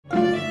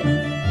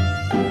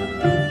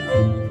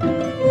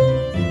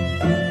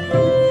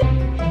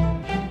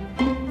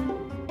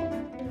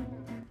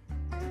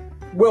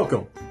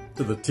Welcome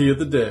to the tea of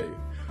the day.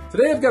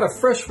 Today I've got a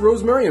fresh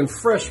rosemary and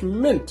fresh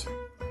mint.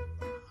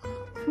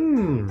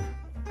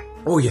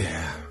 Oh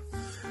yeah.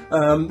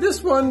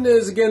 This one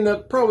is, again,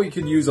 that probably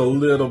could use a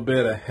little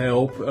bit of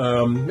help,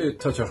 a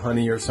touch of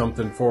honey or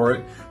something for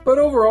it. But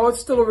overall,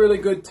 it's still a really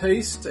good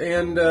taste,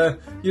 and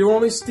you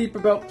only steep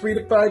about 3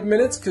 to 5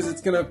 minutes because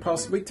it's going to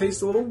possibly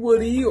taste a little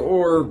woody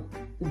or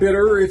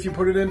bitter if you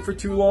put it in for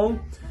too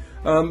long.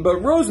 But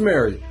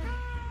rosemary,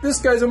 this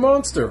guy's a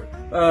monster.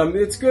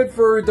 It's good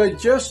for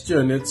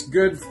digestion. It's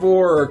good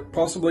for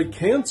possibly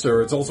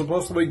cancer. It's also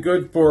possibly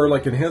good for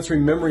like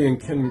enhancing memory and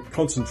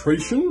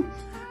concentration.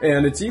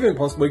 And it's even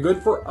possibly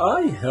good for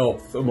eye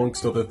health,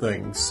 amongst other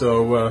things.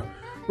 So,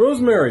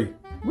 rosemary,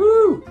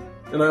 woo!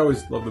 And I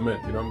always love the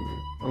mint. You know,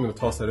 I'm going to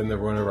toss that in there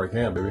whenever I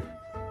can, baby.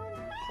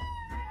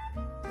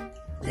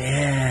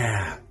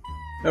 Yeah!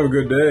 Have a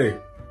good day.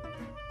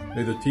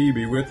 May the tea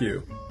be with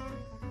you.